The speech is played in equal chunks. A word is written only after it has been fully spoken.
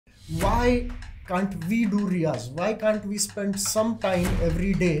why can't we do Riyaz? Why can't we spend some time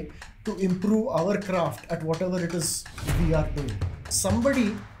every day to improve our craft at whatever it is we are doing?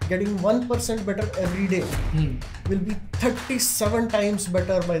 Somebody getting 1% better every day will be 37 times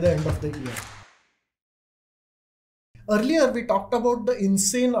better by the end of the year. Earlier, we talked about the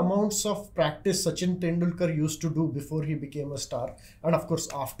insane amounts of practice Sachin Tendulkar used to do before he became a star, and of course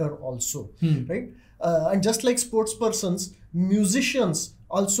after also, right? And just like sports persons, musicians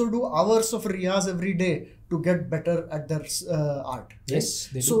also do hours of Riyaz every day to get better at their art. Yes,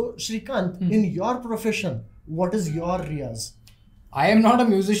 they do. So, Shrikant, in your profession, what is your Riyaz? I am not a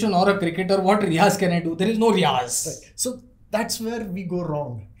musician or a cricketer. What Riyaz can I do? There is no Riyaz. Right. So that's where we go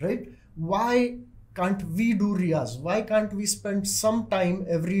wrong, right? Why can't we do Riyaz? Why can't we spend some time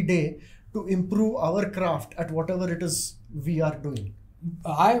every day to improve our craft at whatever it is we are doing?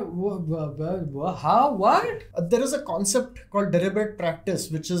 How? What? There is a concept called deliberate practice,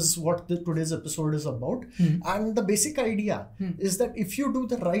 which is what today's episode is about. And the basic idea is that if you do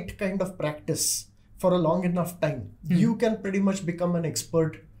the right kind of practice for a long enough time, you can pretty much become an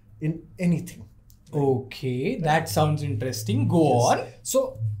expert in anything. Okay, that sounds interesting. Go on.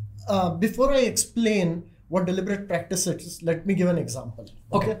 So, before I explain what deliberate practice is, let me give an example.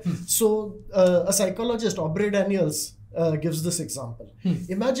 Okay. So, a psychologist, Aubrey Daniels, gives this example.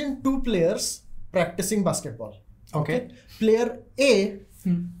 Imagine two players practicing basketball. Okay. Player A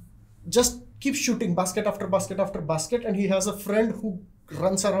just keeps shooting basket after basket after basket, and he has a friend who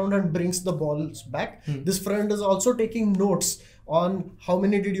runs around and brings the balls back. This friend is also taking notes on how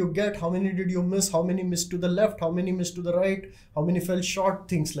many did you get, how many did you miss, how many missed to the left, how many missed to the right, how many fell short,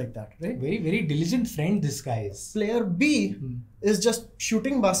 things like that, right? Very, very diligent friend this guy is. Player B is just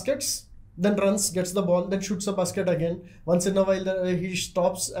shooting baskets, then runs, gets the ball, then shoots a basket again. Once in a while he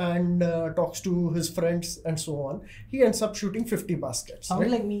stops and talks to his friends and so on. He ends up shooting 50 baskets.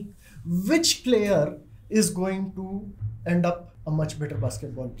 Sounds like me. Which player is going to end up a much better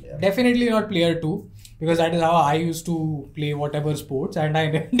basketball player? Definitely not player 2, because that is how I used to play whatever sports, and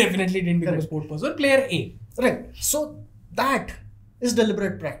I definitely didn't become a sport person. Player A. Right. So that is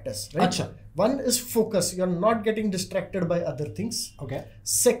deliberate practice, right? Acha. One is focus. You're not getting distracted by other things. Okay.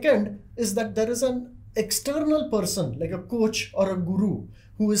 Second is that there is an external person like a coach or a guru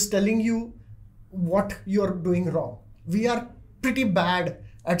who is telling you what you're doing wrong. We are pretty bad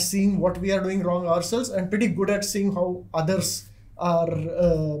at seeing what we are doing wrong ourselves and pretty good at seeing how others are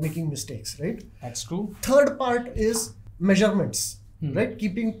making mistakes, right? That's true. Third part is measurements, right?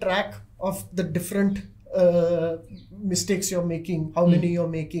 Keeping track of the different mistakes you're making, how many you're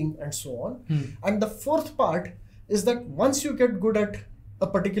making, and so on. And the fourth part is that once you get good at a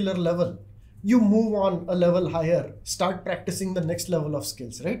particular level, you move on a level higher, start practicing the next level of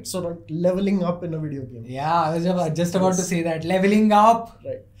skills, right? So like leveling up in a video game. Yeah, I was just about to say that. Leveling up.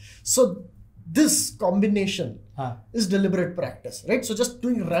 Right. So this combination is deliberate practice, right? So just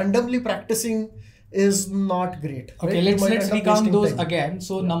doing randomly practicing is not great. Okay, right? let's recount those again.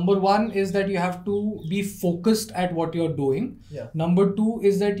 So number 1 is that you have to be focused at what you're doing. Number 2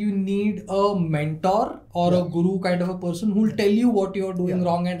 is that you need a mentor or a guru kind of a person who will tell you what you're doing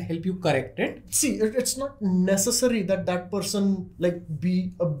wrong and help you correct it. See, it's not necessary that that person like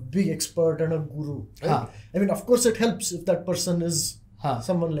be a big expert and a guru. Right? I mean, of course it helps if that person is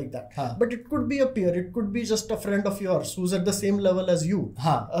someone like that. But it could be a peer. It could be just a friend of yours who's at the same level as you.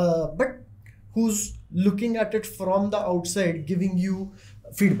 But who's looking at it from the outside, giving you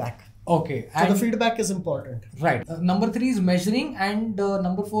feedback. Okay. So the feedback is important. Right. Number 3 is measuring, and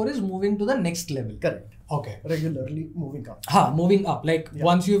number 4 is moving to the next level. Correct. Okay. Regularly moving up. Moving up. Like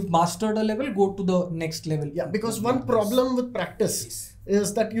once you've mastered a level, go to the next level. Yeah, because one problem with practice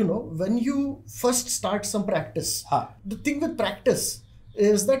is that, you know, when you first start some practice, the thing with practice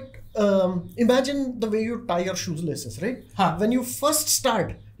is that imagine the way you tie your shoelaces, right? When you first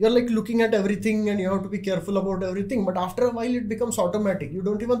start, you're like looking at everything and you have to be careful about everything. But after a while, it becomes automatic. You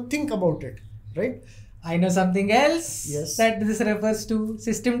don't even think about it, right? I know something else. Yes. That this refers to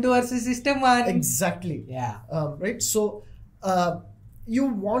system 2 versus system 1. Exactly. Yeah. Right. So you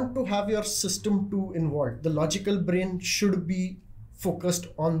want to have your system 2 involved. The logical brain should be focused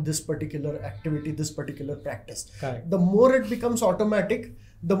on this particular activity, this particular practice. Correct. The more it becomes automatic,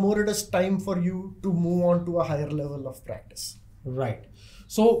 the more it is time for you to move on to a higher level of practice. Right.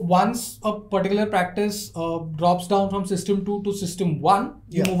 So once a particular practice drops down from system 2 to system 1,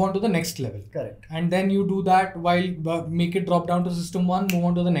 you move on to the next level. Correct. And then you do that while make it drop down to system 1, move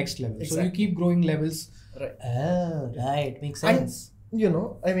on to the next level. Exactly. So you keep growing levels. Right. Oh, right. Makes sense. And, you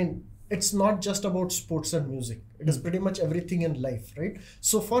know, I mean, it's not just about sports and music. It is pretty much everything in life, right?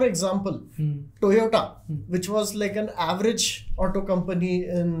 So for example, Toyota, which was like an average auto company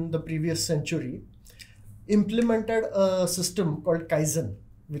in the previous century, implemented a system called Kaizen,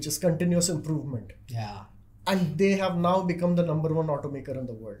 which is continuous improvement. Yeah. And they have now become the number one automaker in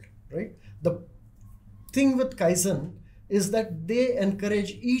the world, right? The thing with Kaizen is that they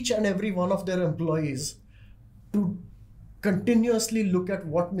encourage each and every one of their employees to continuously look at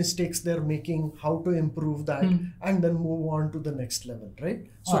what mistakes they're making, how to improve that, and then move on to the next level, right?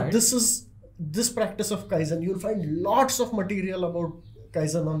 So this practice of Kaizen, you'll find lots of material about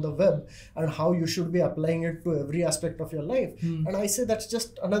Kaizen on the web and how you should be applying it to every aspect of your life. And I say that's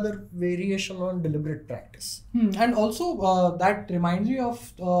just another variation on deliberate practice. And also that reminds me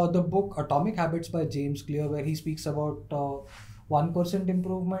of the book Atomic Habits by James Clear, where he speaks about 1%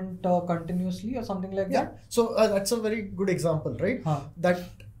 improvement continuously or something like that. So that's a very good example, right? That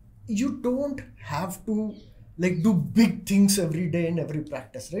you don't have to like do big things every day in every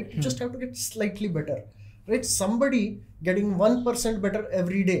practice, right? You just have to get slightly better, right? Somebody getting 1% better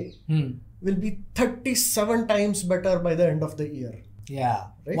every day will be 37 times better by the end of the year. Yeah,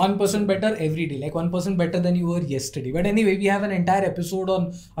 right? 1% better every day, like 1% better than you were yesterday. But anyway, we have an entire episode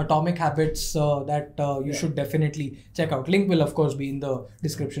on Atomic Habits that you should definitely check out. Link will of course be in the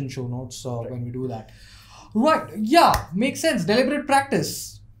description show notes when we do that. Right, yeah, makes sense. Deliberate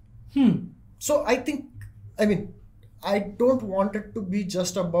practice. So I don't want it to be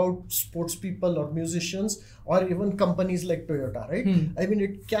just about sports people or musicians or even companies like Toyota, right? I mean,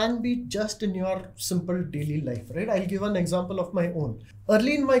 it can be just in your simple daily life, right? I'll give an example of my own.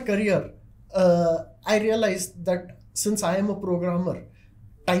 Early in my career, I realized that since I am a programmer,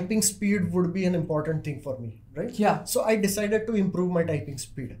 typing speed would be an important thing for me, right? Yeah. So I decided to improve my typing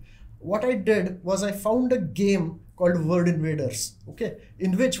speed. What I did was I found a game called Word Invaders, okay?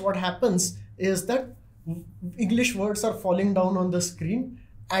 In which what happens is that English words are falling down on the screen,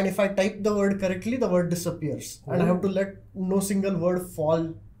 and if I type the word correctly, the word disappears, and I have to let no single word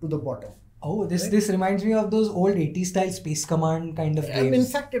fall to the bottom. Oh, this reminds me of those old 80s style Space Command kind of games. And in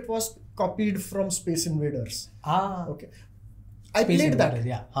fact, it was copied from Space Invaders. Okay. I Space played Invaders,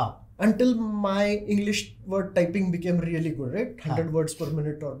 that until my English word typing became really good, right? 100 words per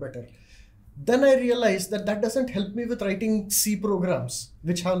minute or better. Then I realized that doesn't help me with writing C programs,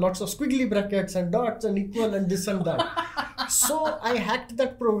 which have lots of squiggly brackets and dots and equal and this and that. So I hacked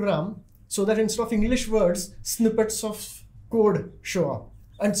that program so that instead of English words, snippets of code show up.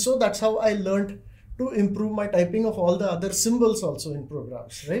 And so that's how I learned to improve my typing of all the other symbols also in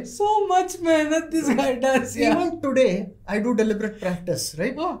programs, right? So much mehnat this guy does. Even today, I do deliberate practice,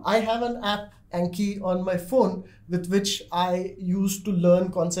 right? I have an app, Anki, on my phone with which I use to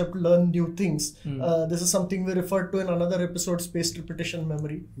learn new things. This is something we referred to in another episode, spaced repetition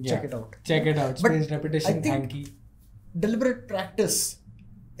memory. Check it out. Check it out. Spaced repetition, Anki. Deliberate practice.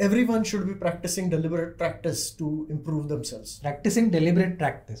 Everyone should be practicing deliberate practice to improve themselves. Practicing deliberate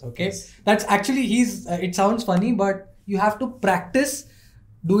practice, okay? Yes. That's actually, it sounds funny, but you have to practice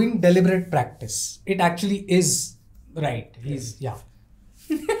doing deliberate practice. It actually is right.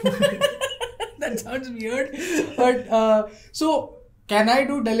 That sounds weird. But so can I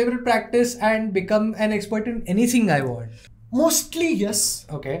do deliberate practice and become an expert in anything I want? Mostly yes.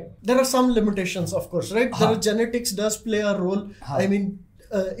 Okay. There are some limitations, of course, right? Genetics does play a role. I mean,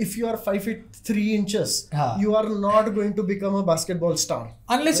 if you are 5'3", you are not going to become a basketball star.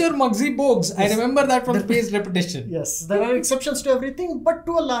 Unless you're Muggsy Bogues. I remember that from spaced repetition. Yes, there are exceptions to everything, but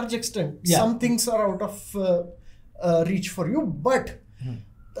to a large extent, some things are out of reach for you. But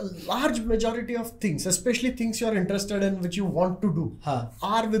the large majority of things, especially things you are interested in, which you want to do,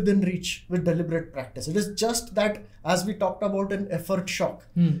 are within reach with deliberate practice. It is just that, as we talked about in effort shock,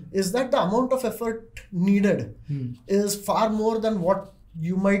 is that the amount of effort needed is far more than what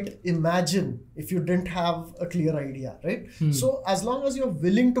you might imagine if you didn't have a clear idea, right? So as long as you're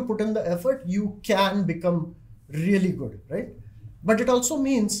willing to put in the effort, you can become really good, right? But it also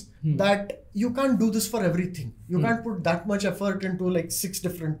means that you can't do this for everything. You can't put that much effort into like 6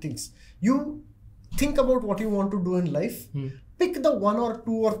 different things. You think about what you want to do in life, pick the 1 or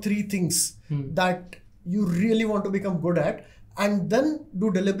 2 or 3 things that you really want to become good at, and then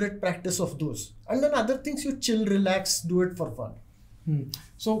do deliberate practice of those. And then other things you chill, relax, do it for fun.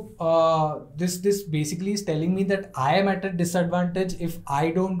 So this basically is telling me that I am at a disadvantage if I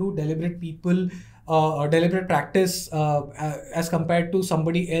don't do deliberate practice as compared to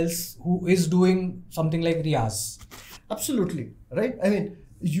somebody else who is doing something like Riyaz. Absolutely, right? I mean,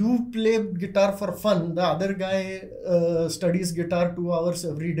 you play guitar for fun, the other guy studies guitar 2 hours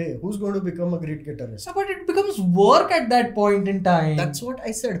every day. Who's going to become a great guitarist? But it becomes work at that point in time. That's what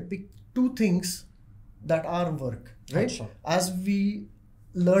I said. two things that are work, right? Achha. As we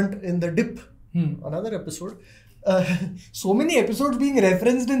learned in the dip, another episode. So many episodes being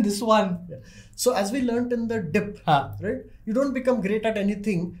referenced in this one. Yeah. So as we learned in the dip, right? You don't become great at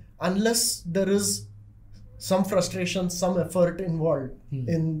anything unless there is some frustration, some effort involved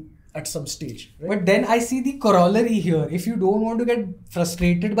at some stage. Right? But then I see the corollary here. If you don't want to get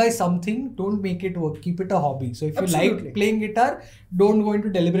frustrated by something, don't make it work. Keep it a hobby. So if you like playing guitar, don't go into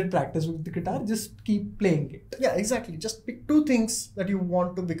deliberate practice with the guitar. Just keep playing it. Yeah, exactly. Just pick two things that you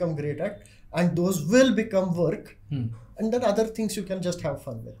want to become great at, and those will become work. And then other things you can just have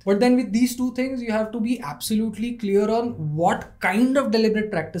fun with. But then with these two things, you have to be absolutely clear on what kind of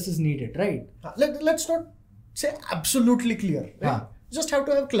deliberate practice is needed, right? Let's not say absolutely clear. Right? You just have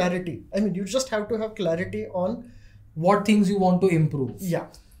to have clarity. I mean, you just have to have clarity on what things you want to improve. Yeah.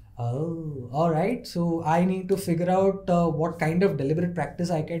 Oh, all right. So I need to figure out what kind of deliberate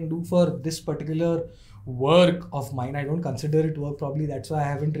practice I can do for this particular work of mine. I don't consider it work probably. That's why I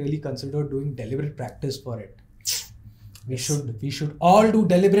haven't really considered doing deliberate practice for it. We should all do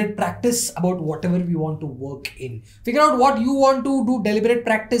deliberate practice about whatever we want to work in. Figure out what you want to do deliberate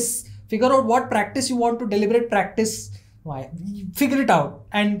practice. Figure out what practice you want to deliberate practice. Figure it out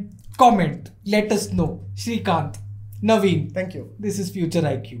and comment. Let us know. Shrikant, Naveen. Thank you. This is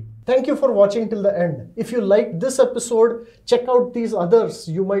futureiq. Thank you for watching till the end. If you liked this episode, check out these others.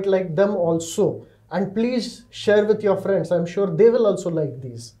 You might like them also. And please share with your friends. I'm sure they will also like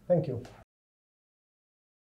these. Thank you.